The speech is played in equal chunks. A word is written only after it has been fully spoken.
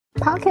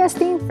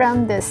podcasting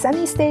from the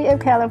sunny state of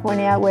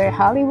California where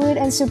Hollywood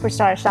and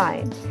superstars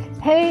shine.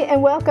 Hey,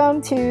 and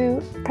welcome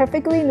to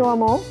Perfectly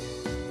Normal,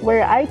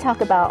 where I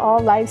talk about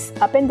all life's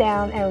up and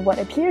down and what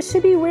appears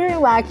to be weird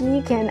and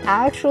wacky can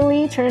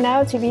actually turn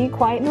out to be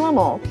quite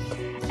normal.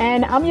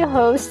 And I'm your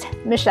host,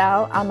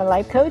 Michelle. I'm a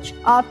life coach,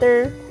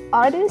 author,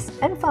 artist,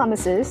 and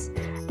pharmacist,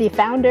 the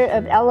founder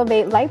of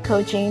Elevate Life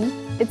Coaching.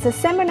 It's a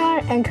seminar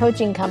and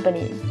coaching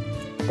company.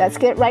 Let's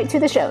get right to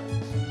the show.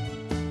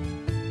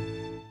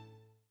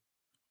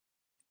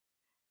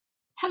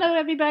 Hello,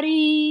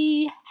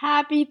 everybody.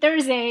 Happy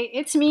Thursday.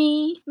 It's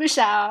me,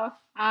 Michelle.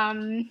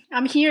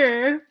 I'm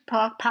here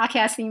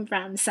podcasting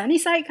from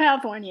Sunnyside,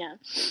 California.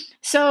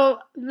 So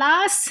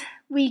last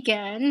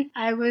weekend,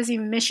 I was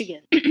in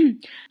Michigan.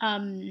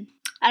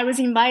 I was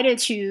invited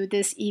to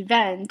this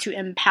event to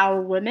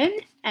empower women,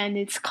 and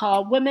it's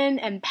called Women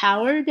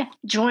Empowered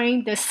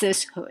Join the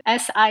Sishood,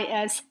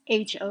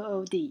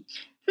 SISHOOD.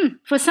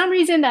 For some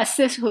reason, that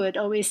sishood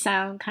always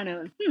sound kind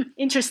of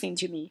interesting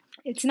to me.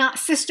 It's not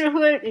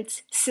sisterhood,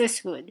 it's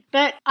sishood.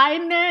 But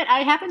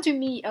I happened to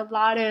meet a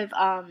lot of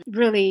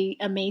really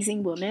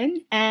amazing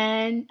women.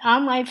 And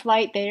on my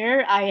flight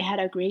there, I had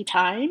a great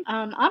time.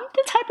 I'm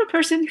the type of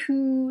person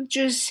who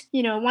just,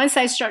 once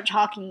I start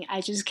talking, I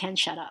just can't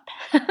shut up.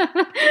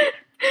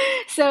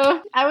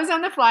 So I was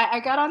on the flight, I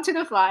got onto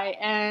the flight,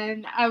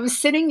 and I was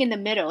sitting in the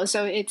middle.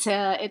 So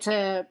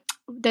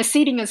the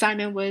seating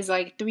assignment was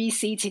like 3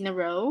 seats in a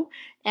row,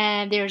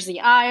 and there's the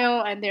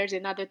aisle, and there's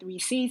another 3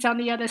 seats on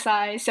the other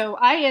side. So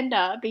I end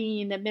up being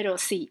in the middle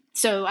seat.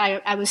 So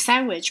I was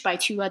sandwiched by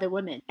 2 other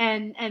women,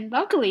 and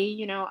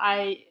luckily,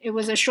 it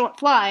was a short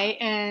flight,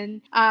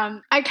 and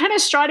I kind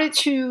of started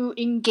to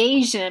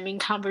engage them in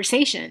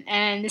conversation.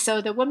 And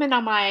so the woman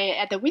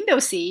at the window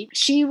seat,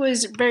 she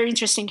was a very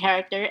interesting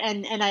character,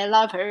 and I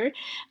love her.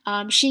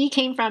 She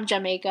came from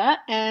Jamaica,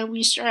 and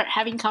we started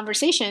having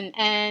conversation,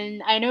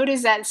 and I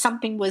noticed that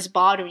something was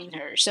bothering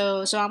her.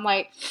 So I'm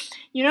like,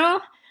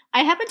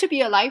 I happen to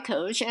be a life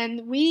coach,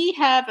 and we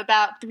have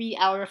about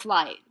 3-hour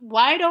flight.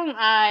 Why don't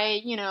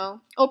I,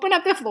 open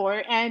up the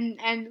floor and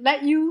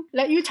let you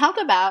talk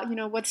about,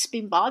 what's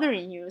been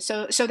bothering you.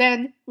 So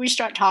then we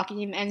start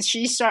talking, and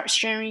she starts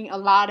sharing a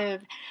lot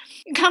of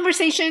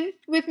conversation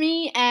with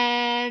me,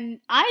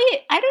 and I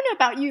don't know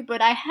about you, but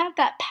I have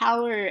that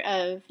power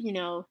of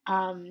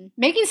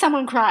making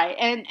someone cry,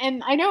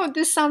 and I know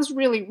this sounds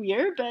really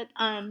weird, but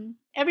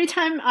every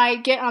time I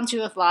get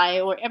onto a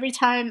flight, or every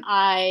time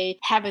I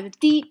have a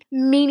deep,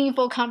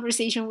 meaningful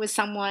conversation with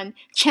someone,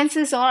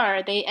 chances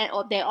are they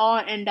all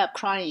end up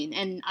crying,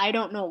 and I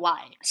don't know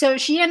why. So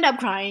she ended up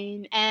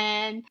crying,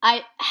 and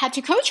I had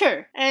to coach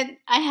her, and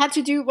I had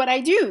to do what I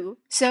do.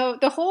 So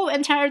the whole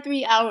entire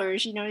 3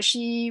 hours,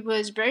 she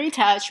was very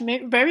touched,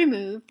 very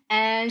moved,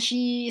 and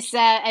she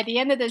said at the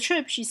end of the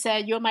trip, she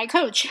said, "You're my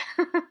coach."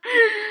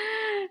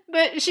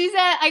 But she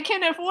said, "I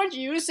can't afford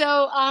you,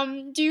 so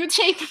do you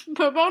take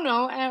pro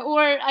bono?"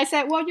 Or I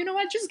said, "Well, you know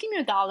what, just give me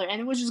 $1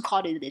 and we'll just call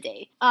it a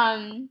day."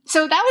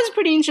 So that was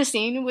pretty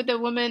interesting with the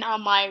woman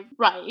on my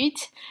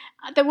right.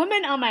 The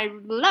woman on my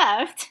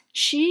left,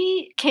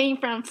 she came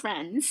from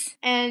France,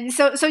 and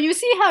so you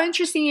see how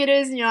interesting it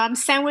is. I'm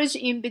sandwiched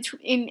in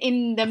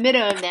the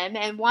middle of them,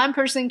 and one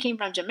person came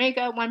from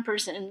Jamaica, one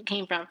person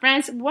came from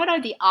France. What are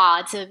the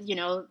odds of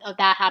of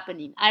that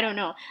happening? I don't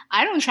know.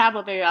 I don't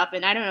travel very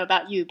often. I don't know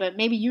about you, but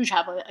maybe you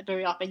travel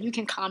very often. You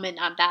can comment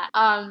on that.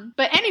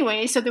 But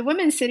anyway, so the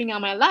woman sitting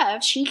on my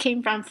left, she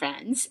came from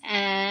France,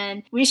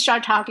 and we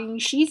start talking.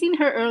 She's in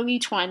her early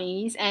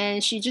 20s,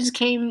 and she just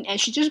came and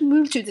she just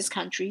moved to this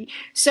country.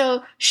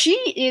 So she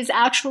is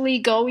actually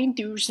going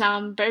through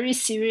some very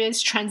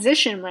serious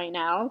transition right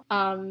now.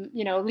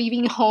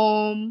 Leaving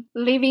home,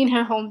 leaving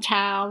her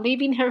hometown,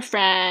 leaving her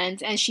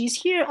friends, and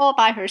she's here all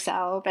by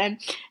herself. And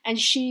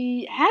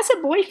she has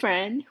a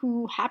boyfriend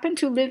who happened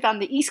to live on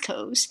the East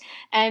Coast,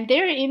 and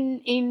they're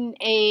in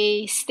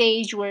a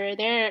stage where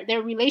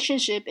their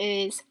relationship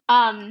is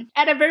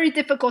at a very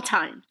difficult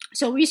time.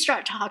 So we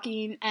start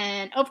talking,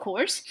 and of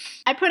course,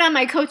 I put on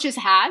my coach's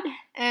hat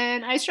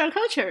and I start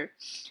coach her.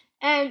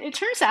 And it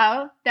turns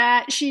out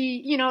that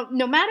she,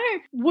 no matter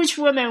which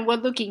woman we're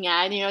looking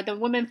at, the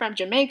woman from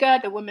Jamaica,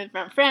 the woman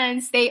from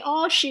France, they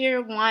all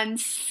share one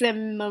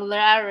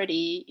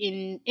similarity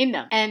in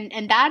them.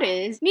 And that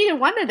is, neither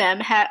one of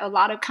them had a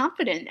lot of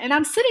confidence. And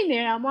I'm sitting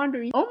there, I'm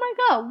wondering, oh my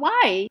God,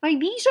 why? Like,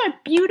 these are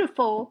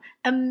beautiful,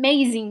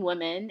 amazing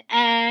women.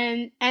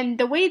 And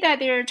the way that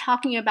they're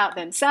talking about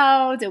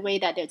themselves, the way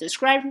that they're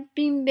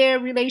describing their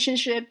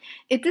relationship,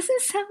 it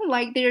doesn't sound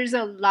like there's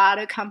a lot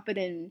of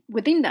confidence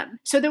within them.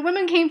 So the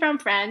woman came from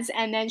France,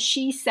 and then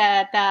she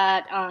said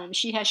that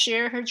she has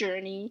shared her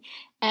journey,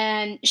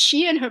 and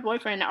she and her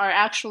boyfriend are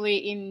actually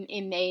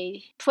in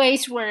a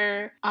place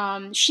where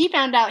she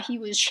found out he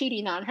was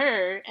cheating on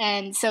her,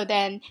 and so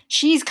then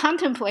she's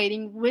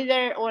contemplating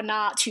whether or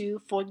not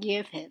to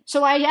forgive him.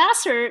 So I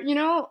asked her,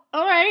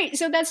 all right,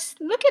 so let's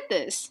look at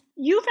this.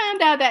 You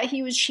found out that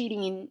he was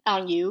cheating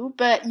on you,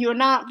 but you're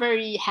not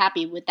very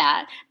happy with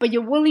that, but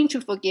you're willing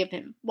to forgive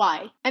him.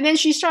 Why? And then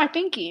she started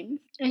thinking,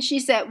 and she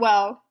said,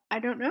 well, I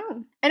don't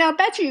know. And I'll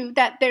bet you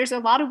that there's a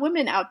lot of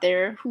women out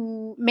there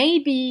who may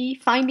be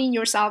finding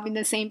yourself in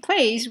the same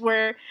place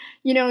where,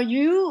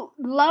 you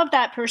love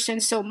that person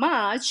so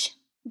much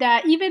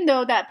that even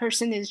though that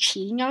person is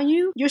cheating on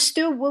you, you're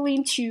still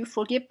willing to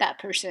forgive that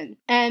person.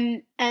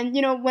 And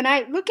when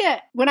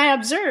I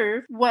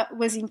observe what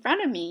was in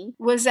front of me,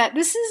 was that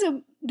this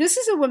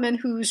is a woman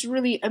who's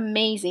really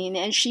amazing,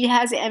 and she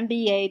has an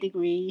MBA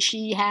degree.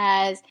 She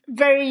has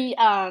very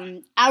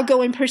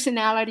outgoing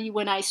personality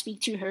when I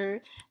speak to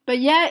her. But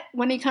yet,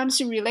 when it comes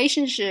to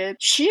relationship,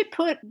 she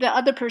put the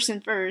other person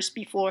first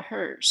before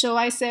her. So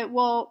I said,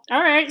 well,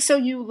 all right, so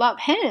you love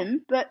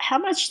him, but how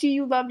much do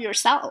you love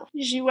yourself?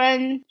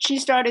 She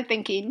started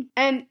thinking,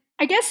 and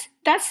I guess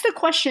that's the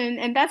question,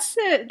 and that's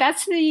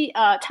the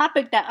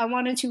topic that I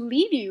wanted to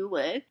leave you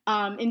with.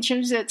 In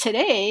terms of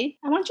today,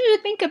 I want you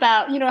to think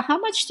about, how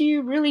much do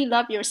you really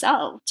love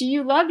yourself? Do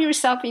you love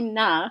yourself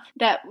enough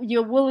that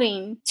you're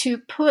willing to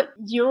put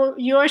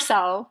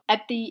yourself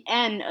at the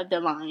end of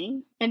the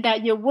line, and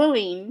that you're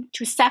willing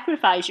to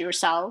sacrifice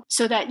yourself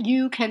so that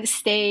you can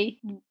stay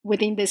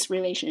within this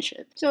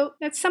relationship? So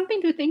that's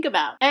something to think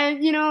about. And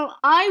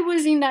I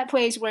was in that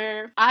place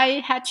where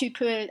I had to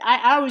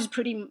I was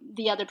putting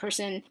the other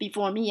person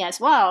before me as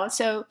well.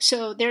 So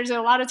there's a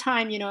lot of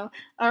time, all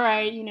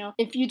right,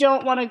 if you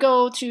don't want to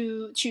go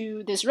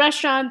to this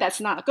restaurant,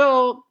 that's not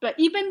go. But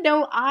even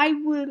though I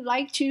would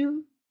like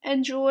to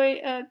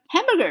enjoy a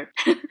hamburger.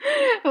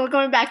 We're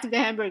going back to the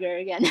hamburger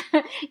again.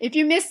 If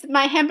you missed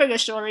my hamburger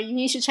story, you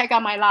need to check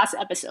out my last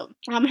episode.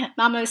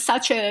 I'm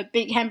such a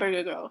big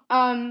hamburger girl.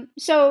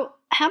 So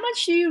how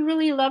much do you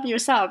really love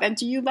yourself? And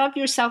do you love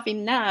yourself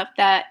enough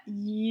that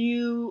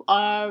you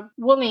are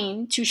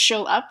willing to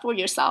show up for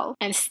yourself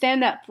and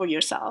stand up for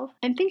yourself?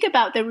 And think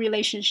about the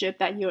relationship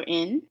that you're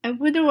in, and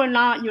whether or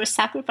not you're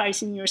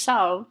sacrificing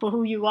yourself for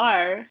who you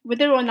are,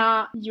 whether or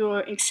not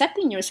you're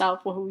accepting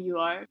yourself for who you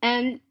are.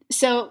 And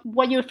so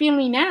what you're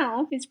feeling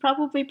now is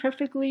probably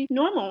perfectly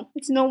normal.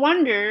 It's no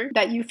wonder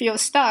that you feel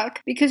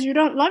stuck, because you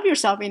don't love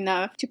yourself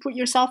enough to put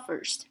yourself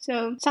first.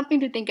 So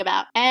something to think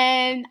about.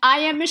 And I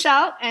am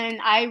Michelle, and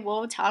I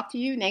will talk to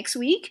you next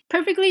week.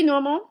 Perfectly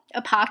Normal,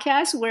 a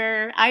podcast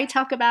where I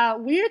talk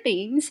about weird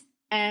things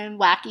and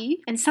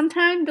wacky. And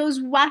sometimes those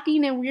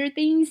wacky and weird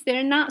things,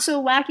 they're not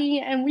so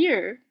wacky and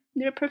weird.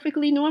 They're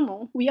perfectly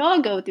normal. We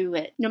all go through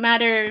it. No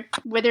matter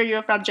whether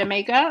you're from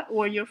Jamaica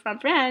or you're from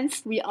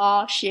France, we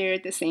all share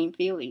the same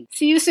feeling.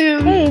 See you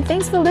soon. Hey,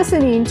 thanks for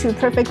listening to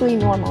Perfectly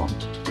Normal.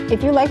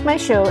 If you like my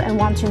show and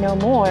want to know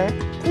more,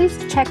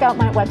 please check out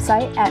my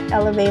website at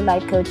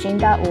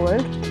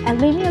elevatelifecoaching.org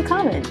and leave me a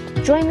comment.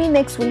 Join me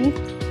next week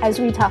as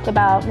we talk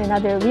about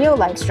another real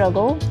life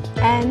struggle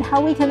and how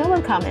we can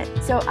overcome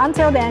it. So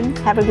until then,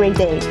 have a great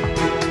day.